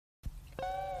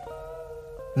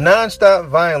Non-stop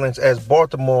violence as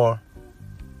Baltimore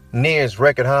nears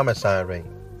record homicide rate.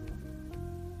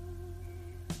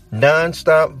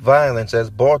 Non-stop violence as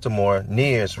Baltimore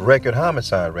nears record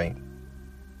homicide rate.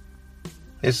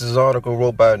 This is an article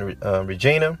wrote by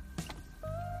Regina.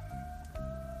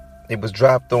 It was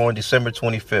dropped on December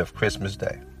 25th, Christmas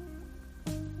Day.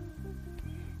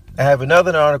 I have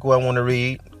another article I want to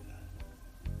read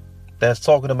that's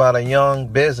talking about a young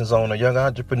business owner, young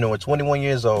entrepreneur, 21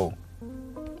 years old,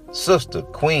 sister,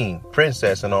 queen,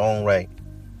 princess in her own right,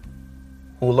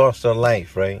 who lost her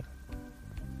life, right?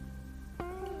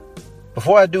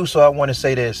 Before I do so, I want to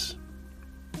say this.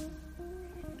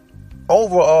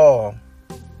 Overall,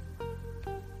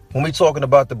 when we're talking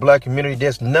about the black community,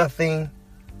 there's nothing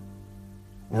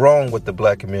wrong with the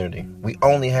black community. We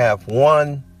only have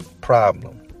one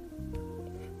problem.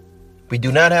 We do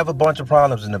not have a bunch of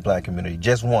problems in the black community,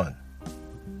 just one.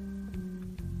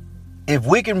 If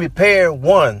we can repair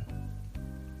one,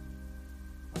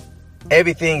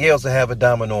 everything else will have a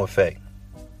domino effect.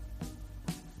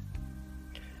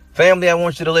 Family, I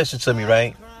want you to listen to me,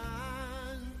 right?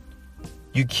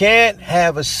 You can't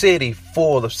have a city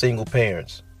full of single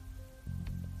parents.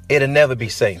 It'll never be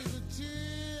safe.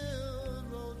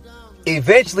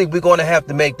 Eventually, we're going to have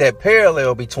to make that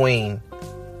parallel between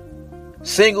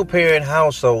single parent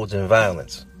households and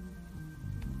violence.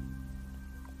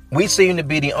 We seem to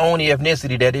be the only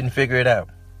ethnicity that didn't figure it out.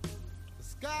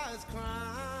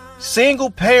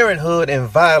 Single parenthood and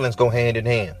violence go hand in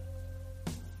hand.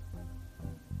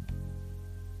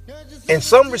 In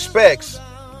some respects,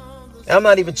 I'm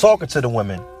not even talking to the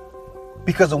women,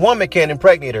 because a woman can't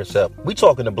impregnate herself. We're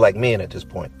talking to black men at this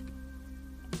point.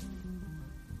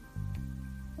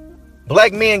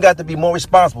 Black men got to be more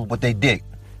responsible with their dick.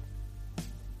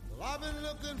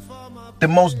 The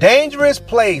most dangerous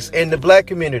place in the black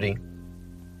community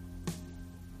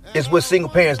is where single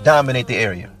parents dominate the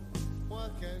area.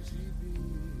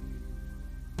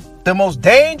 The most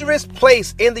dangerous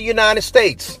place in the United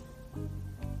States.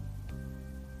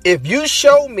 If you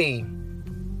show me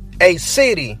a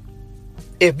city,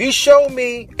 if you show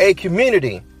me a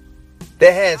community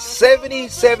that has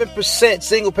 77%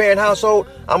 single parent household,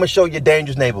 I'm going to show you a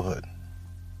dangerous neighborhood.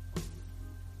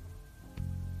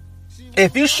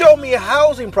 If you show me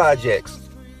housing projects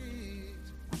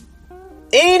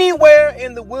anywhere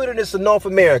in the wilderness of North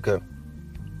America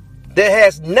that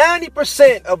has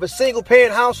 90% of a single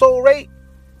parent household rate,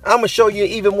 I'm going to show you an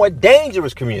even more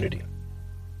dangerous community.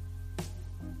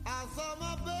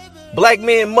 Black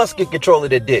men must get control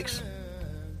of their dicks.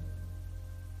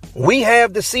 We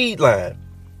have the seed line.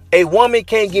 A woman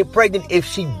can't get pregnant if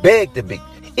she begged to be.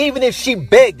 Even if she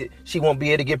begged it, she won't be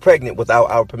able to get pregnant without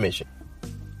our permission.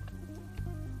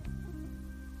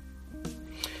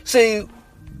 See,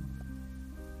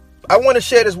 I want to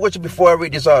share this with you before I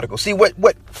read this article. See, what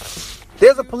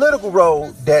there's a political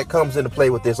role that comes into play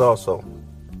with this also.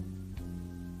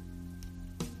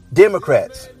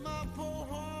 Democrats.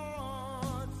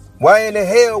 Why in the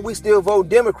hell we still vote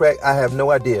Democrat, I have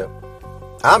no idea.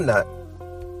 I'm not.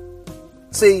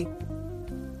 See,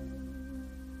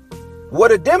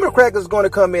 what a Democrat is going to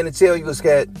come in and tell you is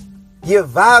that you're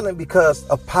violent because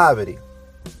of poverty.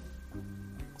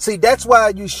 See, that's why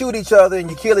you shoot each other and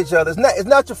you kill each other. It's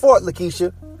not your fault,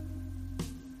 Lakeisha.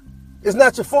 It's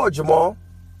not your fault, Jamal.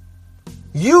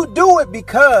 You do it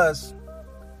because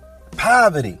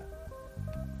poverty.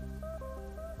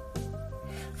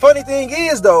 Funny thing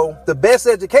is, though, the best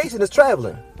education is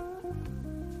traveling.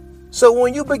 So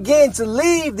when you begin to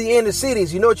leave the inner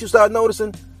cities, you know what you start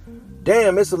noticing?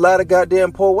 Damn, it's a lot of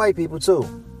goddamn poor white people,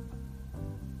 too.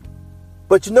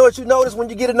 But you know what you notice when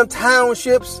you get in them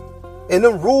townships, in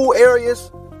them rural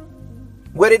areas,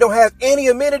 where they don't have any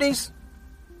amenities?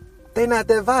 They're not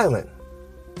that violent.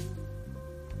 You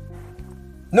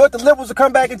know what the liberals will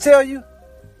come back and tell you?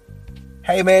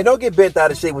 Hey, man, don't get bent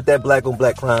out of shape with that black on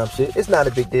black crime shit. It's not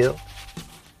a big deal.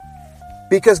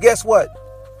 Because guess what?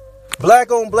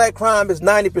 Black on black crime is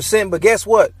 90%, but guess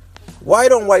what?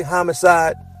 White on white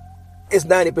homicide is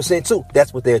 90% too.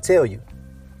 That's what they'll tell you.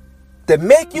 To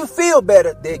make you feel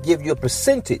better, they'll give you a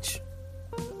percentage.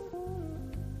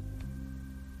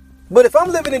 But if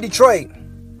I'm living in Detroit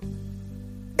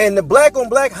and the black on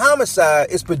black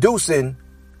homicide is producing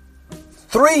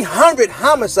 300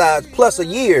 homicides plus a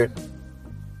year,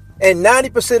 and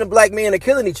 90% of black men are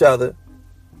killing each other,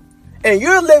 and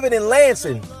you're living in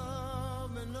Lansing,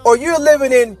 or you're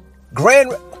living in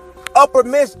Upper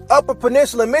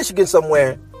Peninsula, Michigan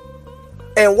somewhere,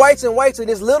 and whites in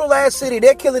this little ass city,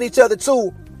 they're killing each other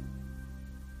too.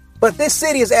 But this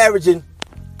city is averaging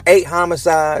 8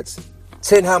 homicides,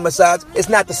 10 homicides. It's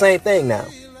not the same thing now.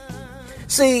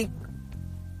 See,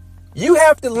 You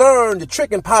have to learn the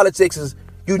trick in politics is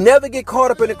you never get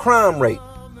caught up in the crime rate.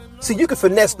 See, you can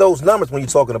finesse those numbers when you're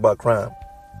talking about crime.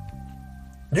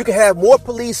 You can have more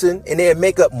policing and they'll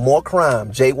make up more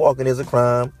crime. Jaywalking is a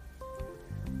crime.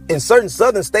 In certain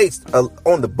southern states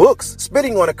on the books,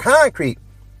 spitting on the concrete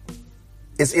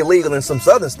is illegal in some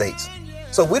southern states.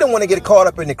 So we don't want to get caught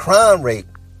up in the crime rate.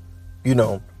 You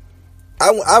know,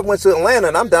 I went to Atlanta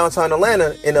and I'm downtown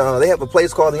Atlanta and they have a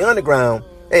place called the Underground.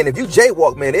 And if you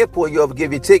jaywalk, man, they'll pull you over,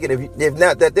 give you a ticket. If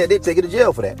not that, they'll take you to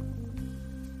jail for that.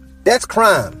 That's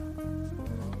crime.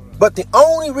 But the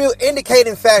only real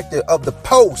indicating factor of the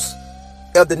pulse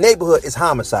of the neighborhood is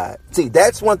homicide. See,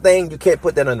 that's one thing you can't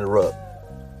put that under the rug.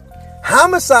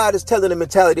 Homicide is telling the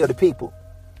mentality of the people.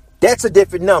 That's a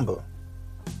different number.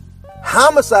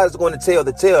 Homicide is going to tell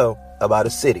the tale about a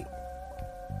city.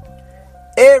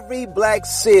 Every black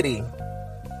city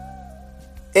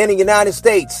in the United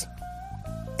States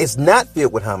is not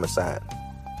filled with homicide.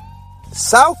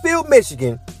 Southfield,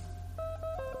 Michigan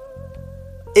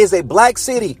is a black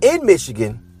city in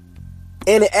Michigan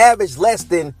and it averages less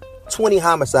than 20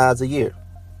 homicides a year.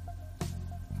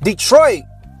 Detroit,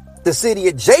 the city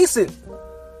adjacent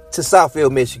to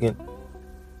Southfield, Michigan,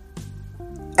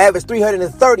 average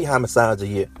 330 homicides a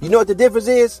year. You know what the difference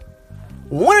is?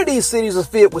 One of these cities is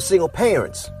filled with single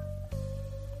parents,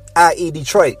 i.e.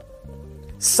 Detroit.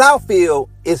 Southfield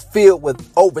is filled with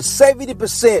over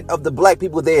 70% of the black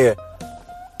people there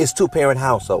is two-parent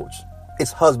households.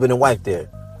 It's husband and wife there.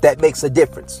 That makes a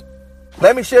difference.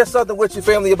 Let me share something with your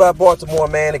family about Baltimore,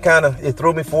 man. It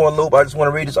threw me for a loop. I just want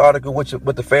to read this article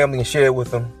with the family and share it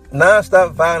with them.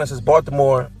 Non-stop violence is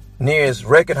Baltimore near its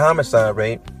record homicide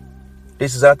rate.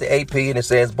 This is out the AP, and it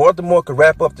says Baltimore could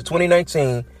wrap up to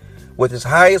 2019 with its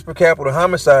highest per capita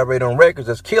homicide rate on records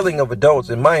as killing of adults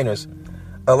and minors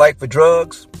alike for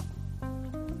drugs,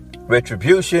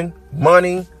 retribution,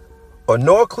 money, or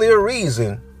no clear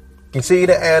reason continue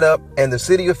to add up, and the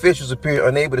city officials appear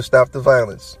unable to stop the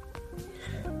violence.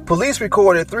 Police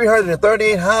recorded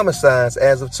 338 homicides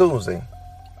as of Tuesday,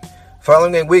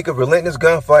 following a week of relentless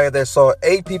gunfire that saw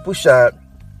 8 people shot,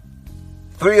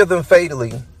 3 of them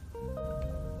fatally,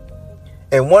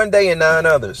 and one day and 9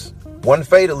 others, 1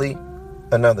 fatally,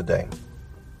 another day.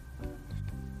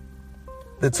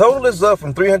 The total is up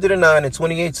from 309 in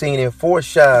 2018 and 4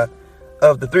 shy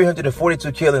of the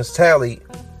 342 killings tallied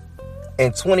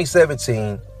in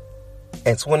 2017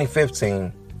 and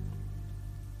 2015,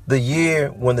 the year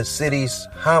when the city's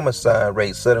homicide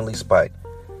rate suddenly spiked.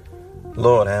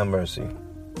 Lord have mercy.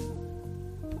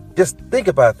 Just think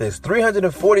about this.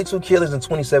 342 killings in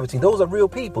 2017. Those are real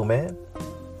people, man.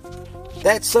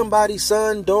 That's somebody's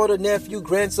son, daughter, nephew,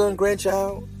 grandson,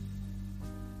 grandchild.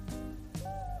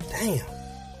 Damn.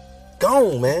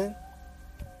 Gone, man.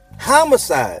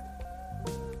 Homicide.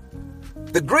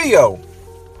 The Griot.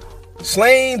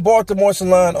 Slain Baltimore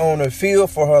salon owner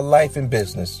feared for her life and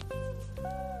business.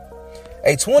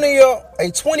 A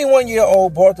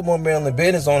 21-year-old Baltimore, Maryland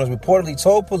business owner reportedly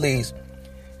told police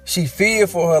she feared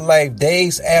for her life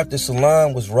days after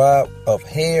salon was robbed of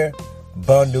hair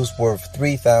bundles worth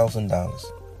 $3,000.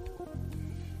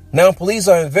 Now police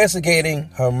are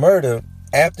investigating her murder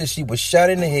after she was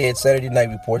shot in the head, Saturday night,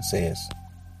 report says.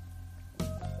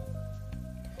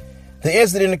 The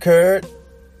incident occurred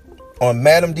on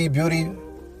Madam D Beauty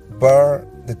Bar,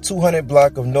 the 200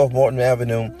 block of North Morton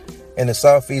Avenue in the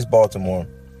southeast Baltimore.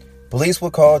 Police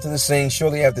were called to the scene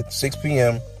shortly after 6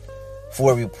 p.m.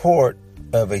 for a report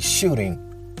of a shooting.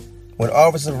 When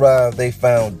officers arrived, they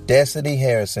found Destiny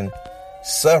Harrison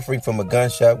suffering from a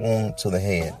gunshot wound to the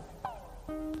head.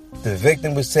 The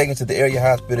victim was taken to the area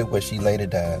hospital where she later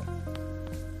died.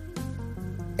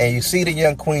 And you see the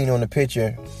young queen on the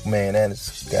picture. Man, that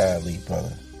is godly,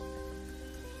 brother.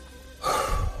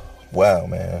 Wow,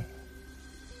 man.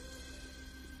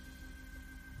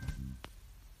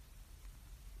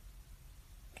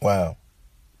 Wow.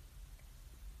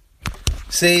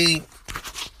 See,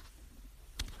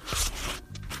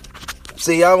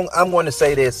 I'm going to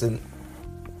say this, and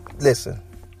listen.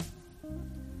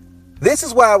 This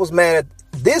is why I was mad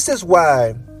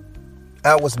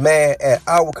at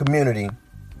our community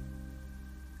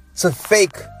to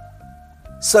fake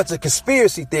such a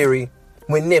conspiracy theory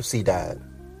when Nipsey died.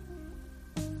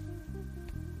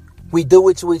 We do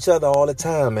it to each other all the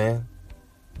time, man.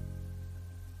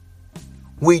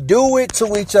 We do it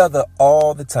to each other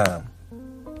all the time.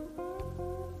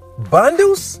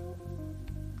 Bundles?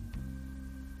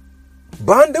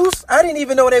 Bundles? I didn't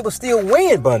even know they were still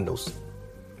wearing bundles.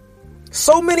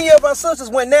 So many of our sisters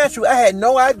went natural. I had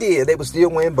no idea they were still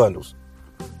wearing bundles.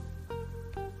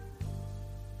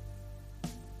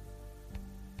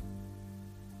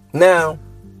 Now,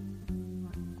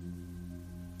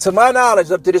 To my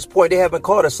knowledge, up to this point, they haven't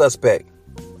caught a suspect.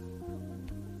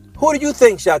 Who do you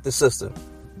think shot the sister?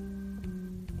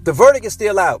 The verdict is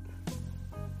still out.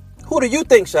 Who do you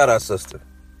think shot our sister?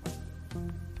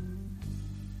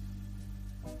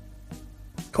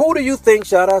 Who do you think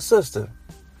shot our sister?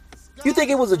 You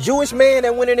think it was a Jewish man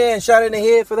that went in there and shot her in the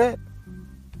head for that?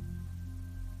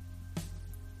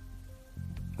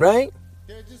 Right?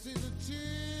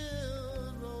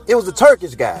 It was a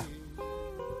Turkish guy.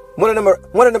 One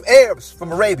of them Arabs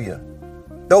from Arabia.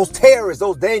 Those terrorists,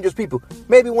 those dangerous people.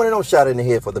 Maybe one of them shot her in the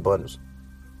head for the bundles.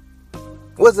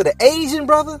 Was it an Asian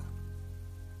brother?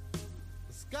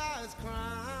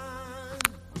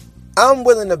 I'm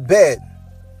willing to bet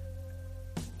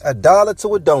 $1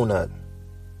 to a donut.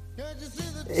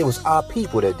 It was our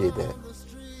people that did that.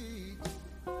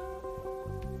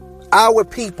 Our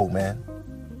people, man.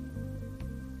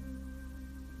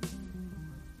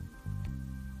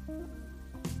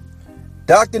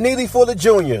 Dr. Neely Fuller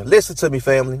Jr., listen to me,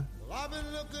 family.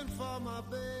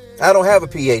 I don't have a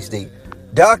PhD.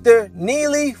 Dr.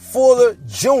 Neely Fuller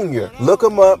Jr., look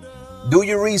him up, do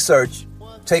your research,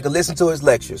 take a listen to his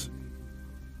lectures.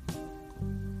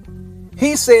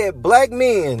 He said black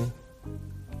men,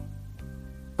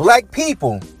 black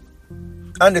people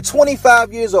under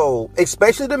 25 years old,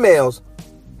 especially the males,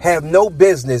 have no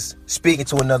business speaking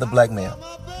to another black male.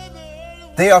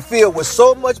 They are filled with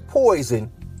so much poison.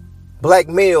 Black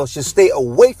males should stay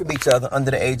away from each other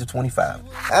under the age of 25.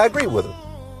 I agree with him.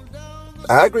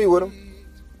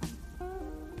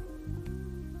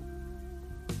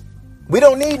 We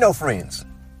don't need no friends.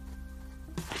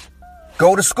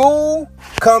 Go to school,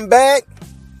 come back,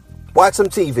 watch some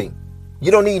TV. You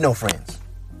don't need no friends.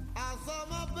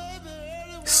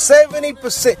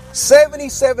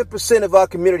 77% of our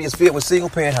community is filled with single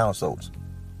parent households.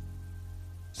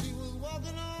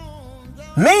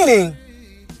 Meaning,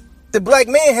 the black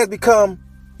man has become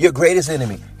your greatest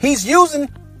enemy. He's using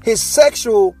his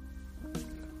sexual...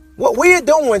 What we're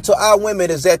doing to our women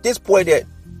is at this point that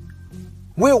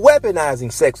we're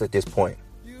weaponizing sex at this point.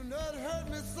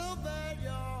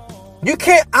 You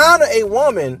can't honor a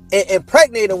woman and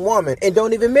impregnate a woman and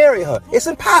don't even marry her. It's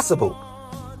impossible.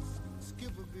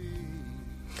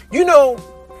 You know,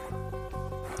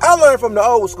 I learned from the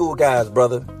old school guys,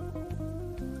 brother.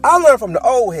 I learned from the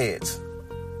old heads.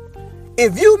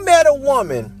 If you met a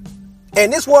woman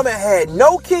and this woman had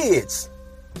no kids,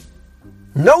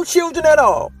 no children at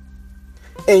all,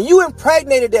 and you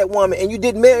impregnated that woman and you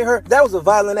didn't marry her, that was a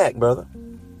violent act, brother.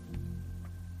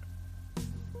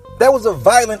 That was a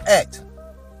violent act.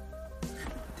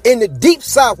 In the deep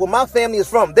south where my family is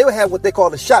from, they would have what they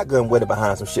call a shotgun wedding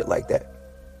behind some shit like that.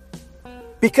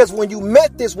 Because when you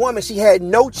met this woman, she had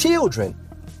no children.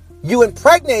 You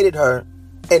impregnated her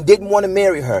and didn't want to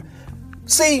marry her.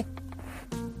 See,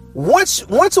 once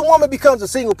a woman becomes a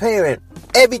single parent,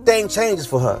 everything changes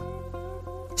for her.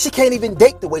 She can't even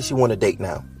date the way she want to date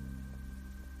now.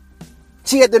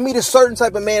 She had to meet a certain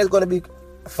type of man that's going to be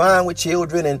fine with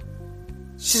children, and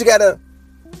she's got to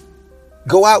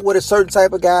go out with a certain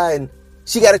type of guy, and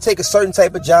she got to take a certain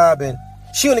type of job, and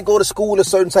she only go to school a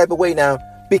certain type of way now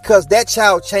because that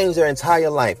child changed her entire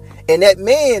life. And that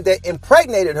man that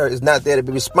impregnated her is not there to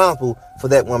be responsible for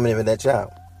that woman and that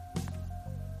child.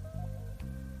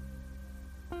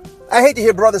 I hate to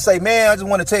hear brothers say, man, I just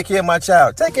want to take care of my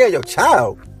child. Take care of your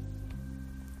child.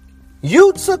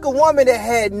 You took a woman that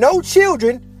had no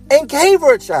children and gave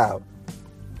her a child.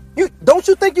 Don't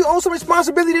you think you owe some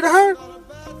responsibility to her?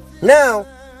 Now,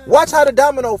 watch how the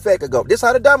domino effect go. This is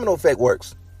how the domino effect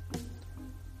works.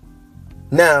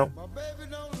 Now,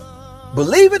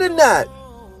 believe it or not,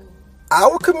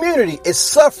 our community is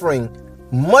suffering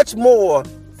much more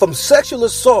from sexual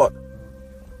assault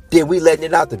than we letting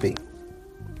it out to be.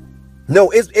 No,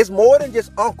 it's more than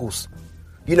just uncles.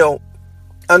 You know,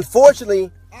 unfortunately,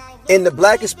 in the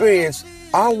black experience,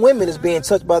 our women is being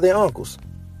touched by their uncles,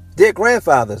 their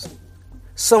grandfathers.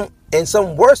 In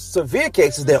some worse severe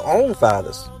cases, their own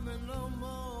fathers.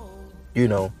 You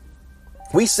know,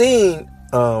 we seen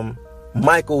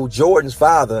Michael Jordan's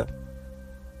father.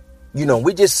 You know,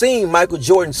 we just seen Michael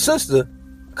Jordan's sister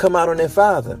come out on their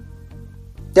father.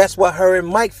 That's why her and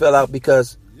Mike fell out,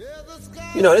 because,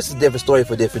 you know, this is a different story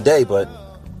for a different day, but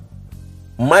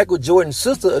Michael Jordan's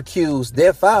sister accused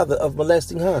their father of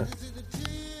molesting her.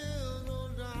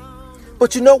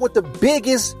 But you know what the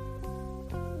biggest,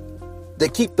 they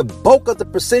keep the bulk of the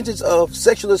percentage of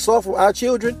sexual assault for our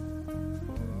children?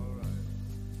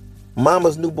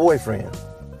 Mama's new boyfriend.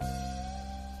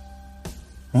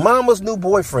 Mama's new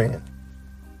boyfriend.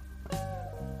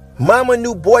 Mama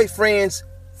new boyfriend's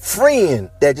friend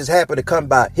that just happened to come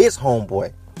by, his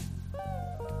homeboy.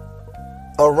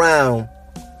 around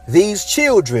these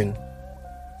children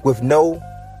with no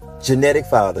genetic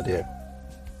father there.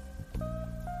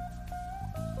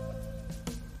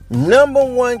 Number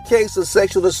one case of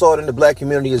sexual assault in the black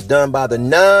community is done by the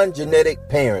non-genetic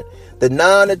parent, the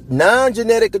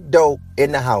non-genetic adult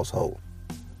in the household.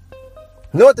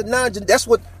 You know what that's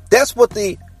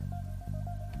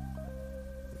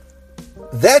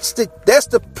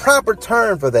the proper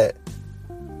term for that.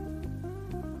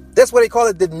 That's what they call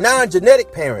it, the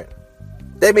non-genetic parent.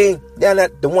 They mean they're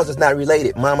not the ones that's not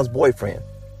related, mama's boyfriend.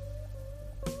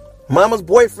 Mama's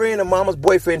boyfriend or mama's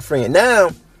boyfriend friend.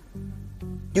 Now,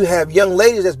 you have young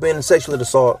ladies that's been sexually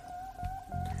assaulted.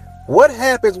 What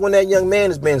happens when that young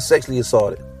man is being sexually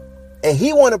assaulted? And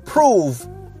he want to prove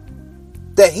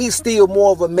that he's still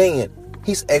more of a man.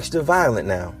 He's extra violent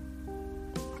now.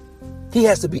 He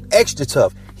has to be extra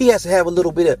tough. He has to have a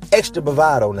little bit of extra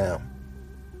bravado now.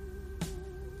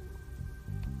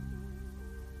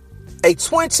 A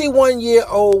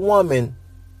 21-year-old woman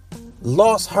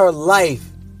lost her life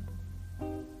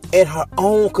in her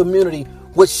own community,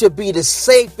 which should be the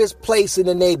safest place in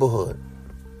the neighborhood.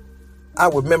 I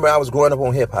remember I was growing up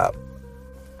on hip hop,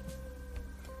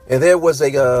 and there was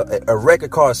a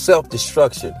record called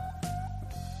Self-Destruction.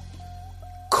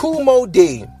 Kool Moe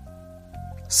Dee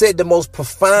said the most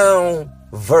profound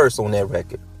verse on that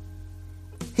record.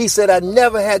 He said, I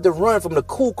never had to run from the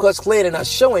Ku Klux Klan, and I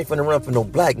sure ain't finna run from no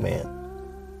black man.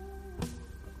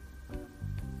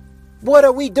 What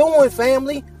are we doing,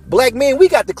 family? Black men, we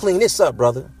got to clean this up,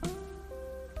 brother.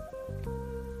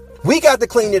 We got to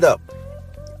clean it up.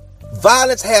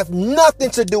 Violence have nothing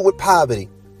to do with poverty.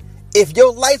 If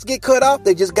your lights get cut off,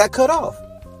 they just got cut off.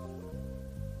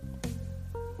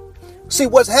 See,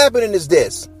 what's happening is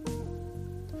this.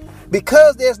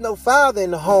 Because there's no father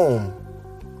in the home,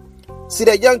 see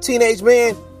that young teenage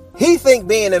man, he think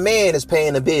being a man is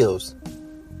paying the bills.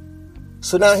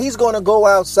 So now he's going to go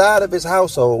outside of his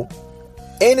household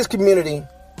and his community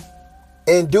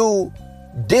and do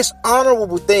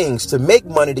dishonorable things to make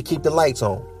money to keep the lights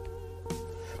on.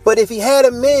 But if he had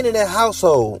a man in that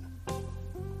household,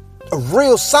 a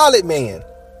real solid man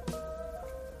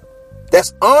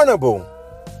that's honorable,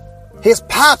 his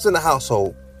pops in the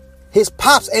household, his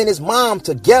pops and his mom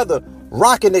together,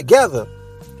 rocking together.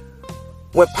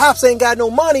 When pops ain't got no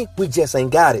money, we just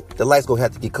ain't got it. The lights gonna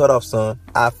have to get cut off, son.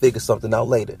 I'll figure something out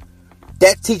later.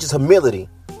 That teaches humility.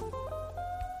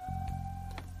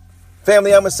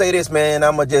 Family, I'm gonna say this, man.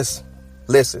 I'm gonna just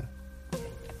listen.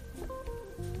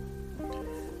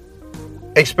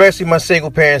 Especially my single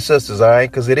parent sisters, all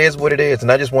right? Because it is what it is. And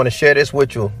I just want to share this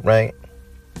with you, right?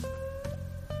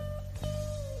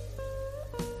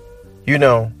 You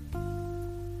know,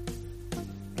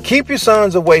 keep your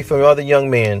sons away from other young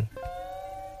men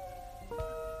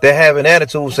that have an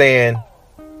attitude saying,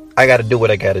 I got to do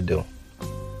what I got to do.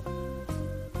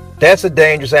 That's a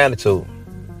dangerous attitude.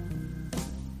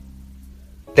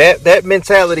 That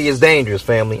mentality is dangerous,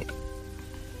 family.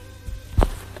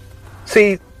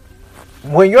 See,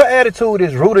 when your attitude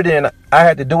is rooted in, I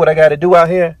had to do what I got to do out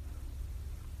here,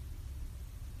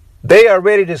 they are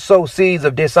ready to sow seeds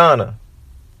of dishonor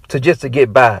to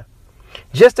get by,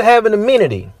 just to have an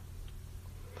amenity.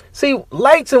 See,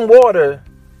 lights and water,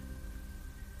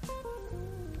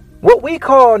 what we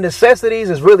call necessities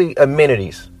is really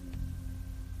amenities.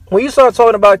 When you start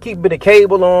talking about keeping the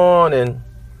cable on and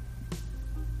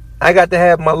I got to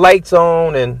have my lights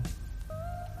on and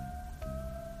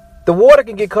the water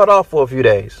can get cut off for a few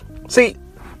days. See,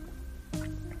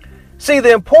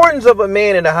 the importance of a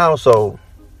man in the household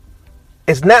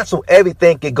is not so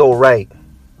everything can go right.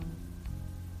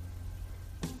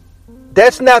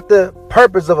 That's not the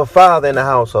purpose of a father in the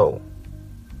household.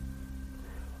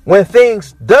 When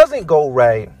things doesn't go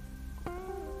right,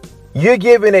 you're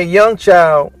giving a young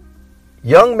child,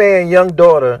 young man, young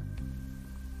daughter,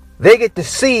 they get to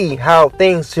see how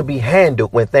things should be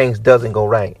handled when things doesn't go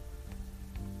right.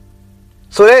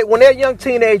 So that when that young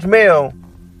teenage male,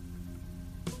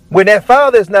 when that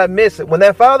father's not missing, when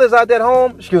that father's out that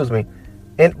home,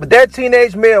 and that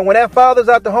teenage male, when that father's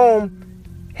out the home,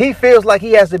 he feels like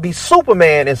he has to be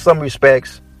Superman in some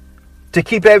respects to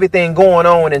keep everything going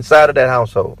on inside of that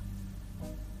household.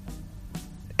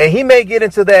 And he may get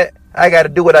into that, I got to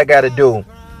do what I got to do,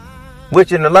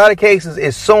 which in a lot of cases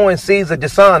is sowing seeds of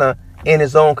dishonor in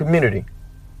his own community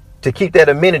to keep that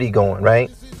amenity going, right?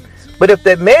 But if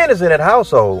that man is in that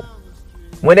household,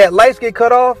 when that lights get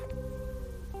cut off,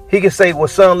 he can say, well,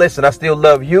 son, listen, I still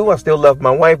love you. I still love my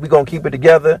wife. We're going to keep it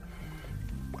together.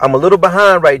 I'm a little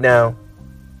behind right now,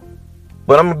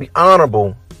 but I'm going to be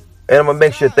honorable and I'm going to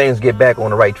make sure things get back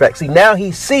on the right track. See, now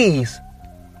he sees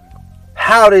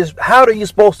how are you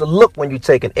supposed to look when you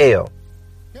take an L?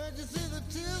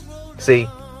 See,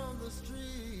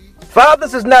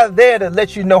 fathers is not there to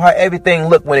let you know how everything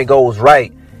look when it goes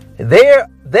right.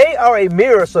 They are a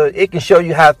mirror so it can show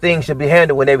you how things should be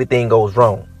handled when everything goes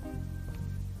wrong.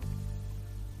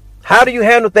 How do you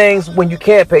handle things when you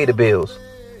can't pay the bills?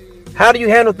 How do you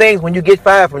handle things when you get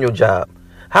fired from your job?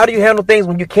 How do you handle things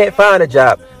when you can't find a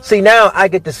job? See, now I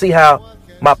get to see how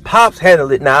my pops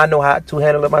handled it. Now I know how to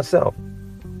handle it myself.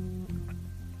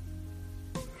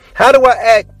 How do I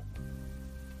act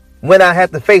when I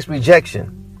have to face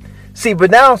rejection? See, but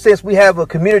now since we have a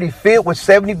community filled with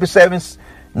 70%,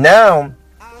 now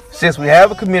since we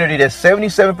have a community that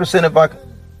 77%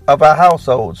 of our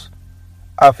households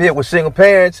are filled with single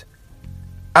parents,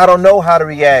 I don't know how to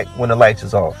react when the lights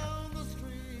is off.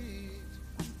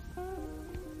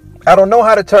 I don't know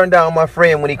how to turn down my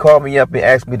friend when he called me up and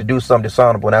asked me to do something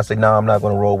dishonorable, and I say, no, I'm not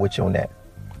going to roll with you on that.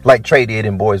 Like Trey did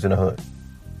in Boys in the Hood.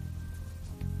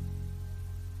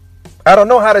 I don't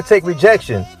know how to take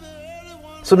rejection.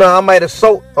 So now I might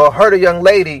assault or hurt a young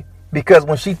lady because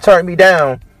when she turned me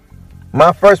down,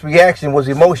 my first reaction was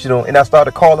emotional, and I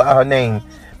started calling out her name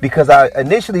because I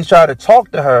initially tried to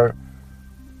talk to her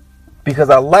because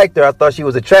I liked her. I thought she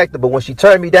was attractive, but when she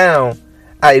turned me down,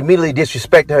 I immediately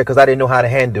disrespected her because I didn't know how to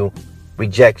handle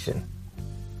rejection.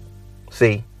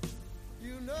 See,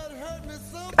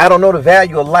 I don't know the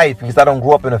value of life because I don't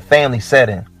grow up in a family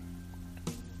setting.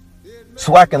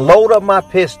 So I can load up my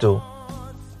pistol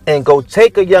and go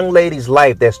take a young lady's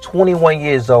life that's 21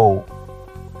 years old,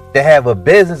 that have a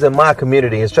business in my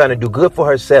community, is trying to do good for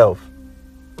herself,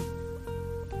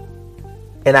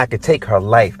 and I could take her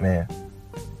life, man.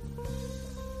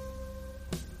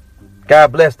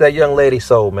 God bless that young lady's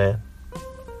soul, man.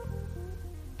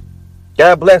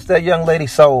 God bless that young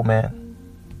lady's soul, man.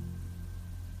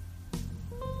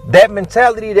 That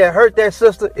mentality that hurt that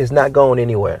sister is not going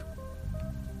anywhere.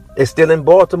 It's still in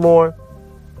Baltimore.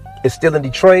 It's still in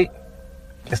Detroit.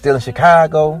 It's still in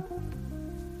Chicago.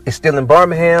 It's still in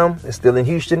Birmingham. It's still in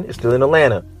Houston. It's still in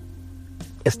Atlanta.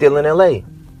 It's still in LA.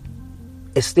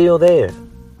 It's still there.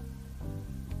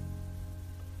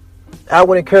 I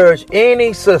would encourage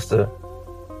any sister,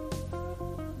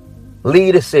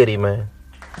 leave the city, man.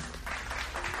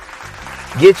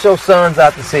 Get your sons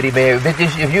out the city, man.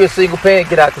 If you're a single parent,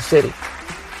 get out the city.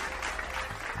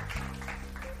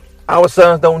 Our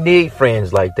sons don't need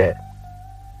friends like that.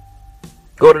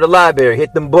 Go to the library,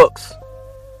 hit them books.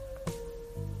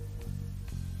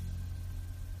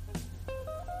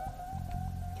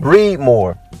 Read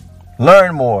more.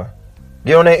 Learn more.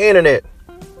 Get on the internet.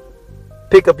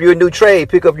 Pick up your new trade.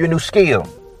 Pick up your new skill.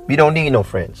 You don't need no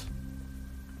friends.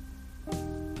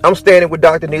 I'm standing with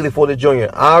Dr. Neely Fuller Jr.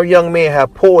 Our young men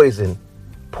have poison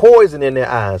in their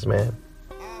eyes, man.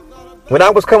 When I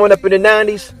was coming up in the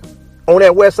 90s on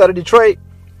that west side of Detroit,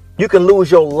 you can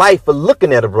lose your life for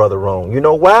looking at a brother wrong. You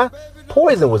know why?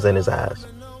 Poison was in his eyes.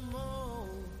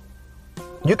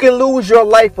 You can lose your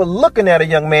life for looking at a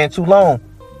young man too long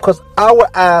because our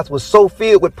eyes were so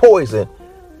filled with poison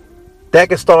that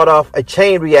can start off a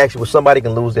chain reaction where somebody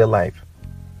can lose their life.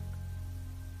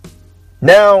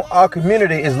 Now our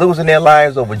community is losing their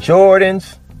lives over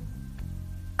Jordans,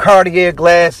 Cartier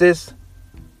glasses,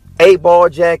 8-ball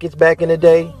jackets back in the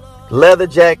day, leather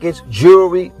jackets,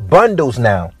 jewelry, bundles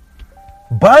now.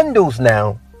 Bundles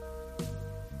now.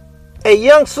 A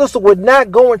young sister would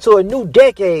not go into a new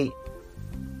decade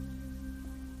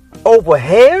over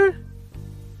hair?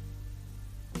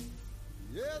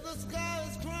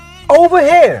 Over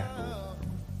hair.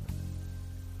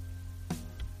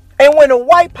 And when a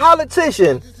white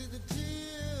politician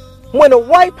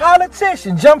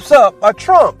jumps up, a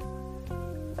Trump,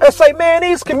 and say, man,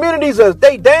 these communities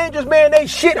they dangerous, man, they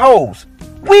shitholes.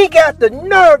 We got the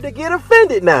nerve to get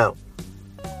offended now.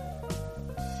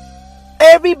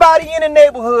 Everybody in the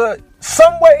neighborhood,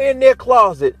 somewhere in their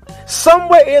closet,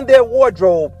 somewhere in their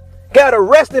wardrobe, got a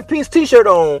rest in peace t-shirt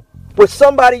on with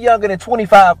somebody younger than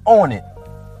 25 on it.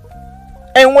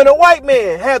 And when a white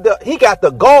man he got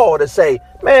the gall to say,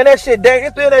 man, that shit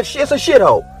dangerous, it's a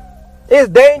shithole. It's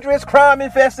dangerous, crime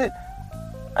infested.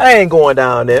 I ain't going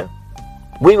down there.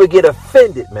 We would get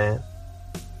offended, man.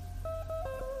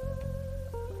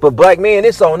 But black men,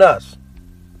 it's on us.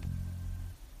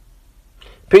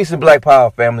 Peace and black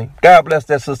power, family. God bless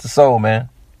that sister soul, man.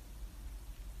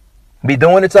 We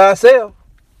doing it to ourselves.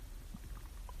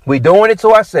 We doing it to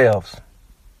ourselves.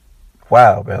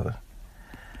 Wow, brother.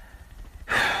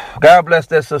 God bless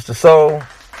that sister soul.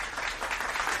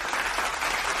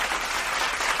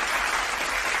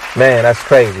 Man, that's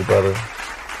crazy, brother.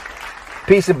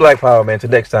 Peace and black power, man. Till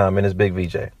next time, man. It's Big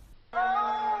VJ.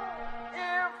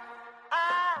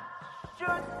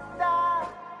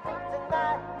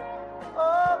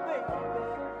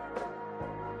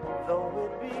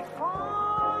 going